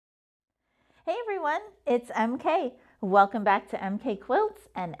Hey everyone, it's MK. Welcome back to MK Quilts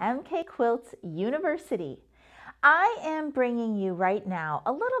and MK Quilts University. I am bringing you right now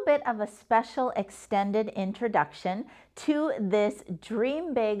a little bit of a special extended introduction to this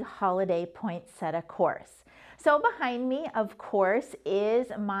Dream Big Holiday Poinsettia course. So behind me, of course, is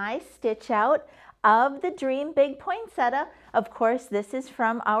my stitch out of the Dream Big Poinsettia. Of course, this is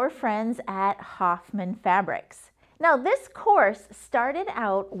from our friends at Hoffman Fabrics. Now this course started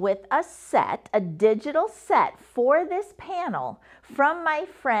out with a set, a digital set for this panel from my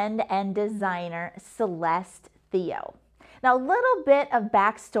friend and designer Celeste Theo. Now a little bit of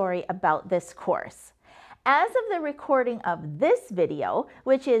backstory about this course. As of the recording of this video,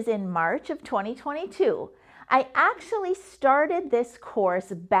 which is in March of 2022, I actually started this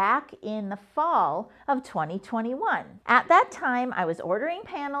course back in the fall of 2021. At that time, I was ordering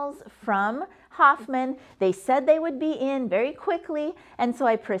panels from Hoffman. They said they would be in very quickly, and so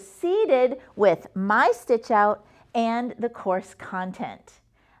I proceeded with my stitch out and the course content.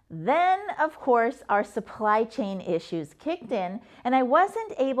 Then, of course, our supply chain issues kicked in, and I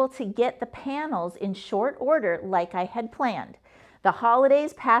wasn't able to get the panels in short order like I had planned. The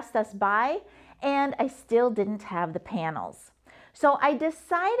holidays passed us by, and I still didn't have the panels. So I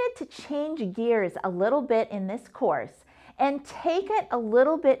decided to change gears a little bit in this course and take it a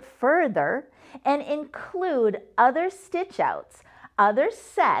little bit further and include other stitch outs, other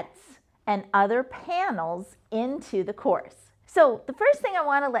sets, and other panels into the course. So the first thing I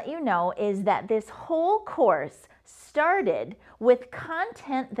want to let you know is that this whole course started with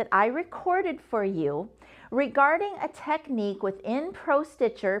content that I recorded for you regarding a technique within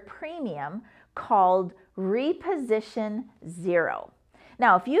Prostitcher Premium called Reposition Zery.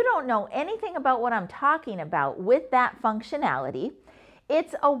 Now, if you don't know anything about what I'm talking about with that functionality,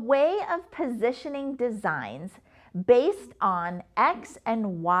 it's a way of positioning designs based on X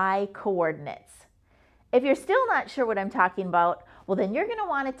and Y coordinates. If you're still not sure what I'm talking about, well then you're going to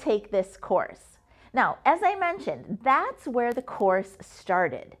want to take this course. Now, as I mentioned, that's where the course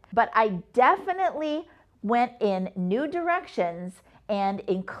started, but I definitely went in new directions and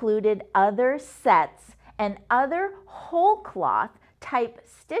included other sets and other whole cloth type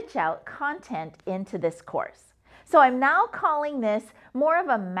stitch out content into this course. So I'm now calling this more of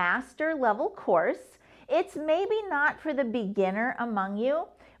a master level course. It's maybe not for the beginner among you,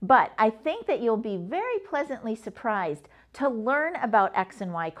 but I think that you'll be very pleasantly surprised to learn about X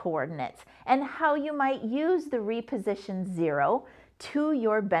and Y coordinates and how you might use the Reposition Zery to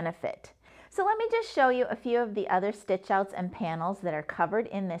your benefit. So let me just show you a few of the other stitch outs and panels that are covered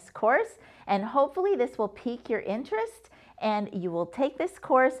in this course, and hopefully this will pique your interest and you will take this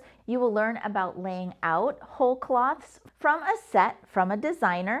course. You will learn about laying out whole cloths from a set, from a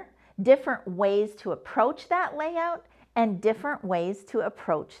designer, different ways to approach that layout, and different ways to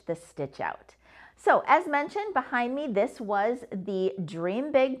approach the stitch out. So as mentioned, behind me, this was the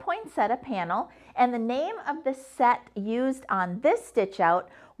Dream Big Poinsettia panel, and the name of the set used on this stitch out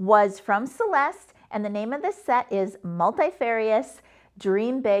was from Celeste, and the name of the set is Multifarious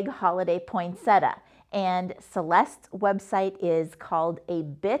Dream Big Holiday Poinsettia, and Celeste's website is called A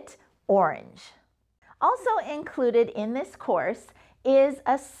Bit Orange. Also included in this course is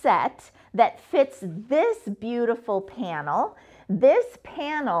a set that fits this beautiful panel. This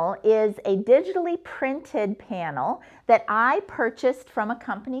panel is a digitally printed panel that I purchased from a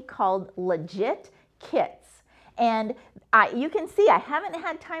company called Legit Kits. And you can see I haven't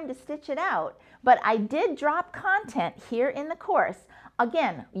had time to stitch it out, but I did drop content here in the course.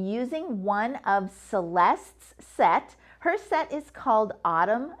 Again, using one of Celeste's set. Her set is called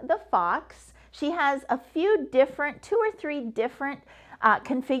Autumn the Fox. She has a few different, 2 or 3 different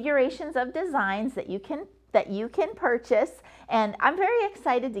configurations of designs that you can purchase, and I'm very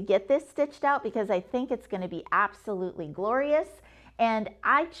excited to get this stitched out because I think it's going to be absolutely glorious. And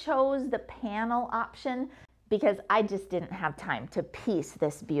I chose the panel option because I just didn't have time to piece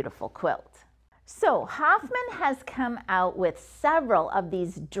this beautiful quilt. So Hoffman has come out with several of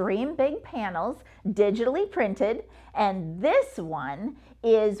these Dream Big panels digitally printed, and this one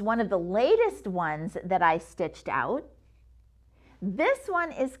is one of the latest ones that I stitched out. This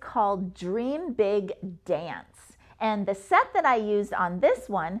one is called Dream Big Dance, and the set that I used on this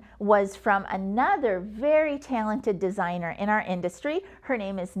one was from another very talented designer in our industry. Her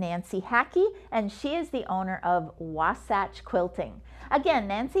name is Nancy Hackey, and she is the owner of Wasatch Quilting. Again,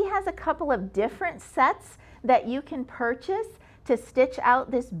 Nancy has a couple of different sets that you can purchase to stitch out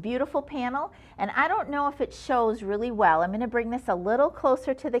this beautiful panel, and I don't know if it shows really well. I'm going to bring this a little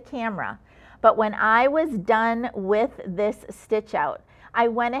closer to the camera. But when I was done with this stitch out, I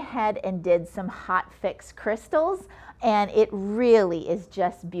went ahead and did some hot fix crystals, and it really is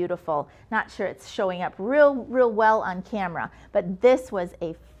just beautiful. Not sure it's showing up real well on camera, but this was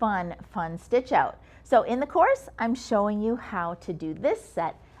a fun stitch out. So in the course, I'm showing you how to do this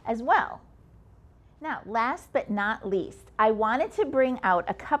set as well. Now, last but not least, I wanted to bring out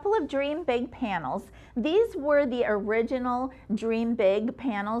a couple of Dream Big panels. These were the original Dream Big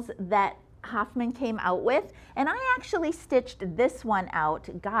panels that Hoffman came out with, and I actually stitched this one out,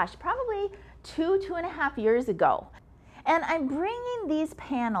 gosh, probably two and a half years ago. And I'm bringing these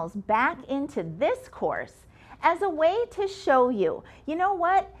panels back into this course as a way to show you, you know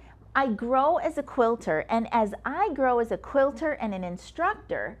what? I grow as a quilter, and as I grow as a quilter and an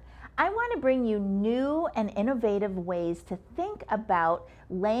instructor, I want to bring you new and innovative ways to think about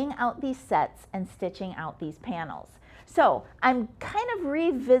laying out these sets and stitching out these panels. So I'm kind of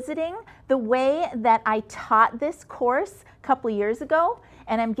revisiting the way that I taught this course a couple years ago,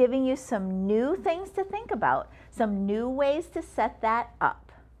 and I'm giving you some new things to think about, some new ways to set that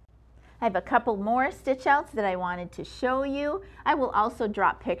up. I have a couple more stitch outs that I wanted to show you. I will also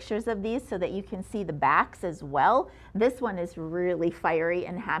drop pictures of these so that you can see the backs as well. This one is really fiery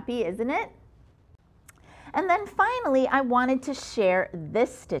and happy, isn't it? And then finally, I wanted to share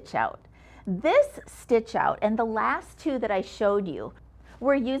this stitch out. This stitch out and the last two that I showed you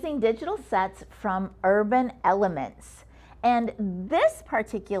were using digital sets from Urban Elements. And this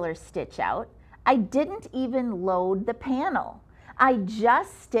particular stitch out, I didn't even load the panel. I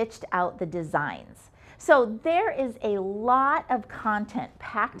just stitched out the designs. So there is a lot of content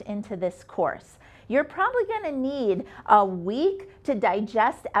packed into this course. You're probably going to need a week to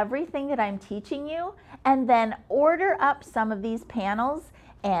digest everything that I'm teaching you, and then order up some of these panels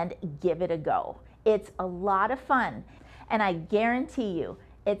and give it a go. It's a lot of fun, and I guarantee you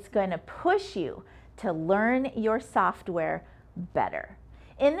it's going to push you to learn your software better.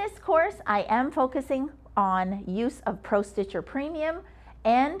 In this course, I am focusing on use of Prostitcher Premium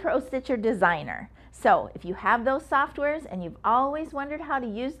and Prostitcher Designer. So if you have those softwares and you've always wondered how to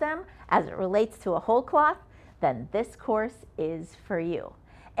use them as it relates to a Wholecloth, then this course is for you.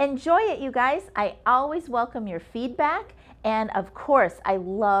 Enjoy it, you guys. I always welcome your feedback, and of course, I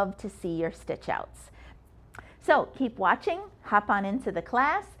love to see your stitch outs. So keep watching, hop on into the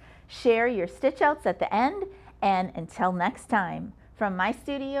class, share your stitch outs at the end, and until next time, from my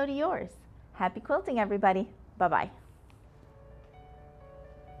studio to yours, happy quilting, everybody. Bye-bye.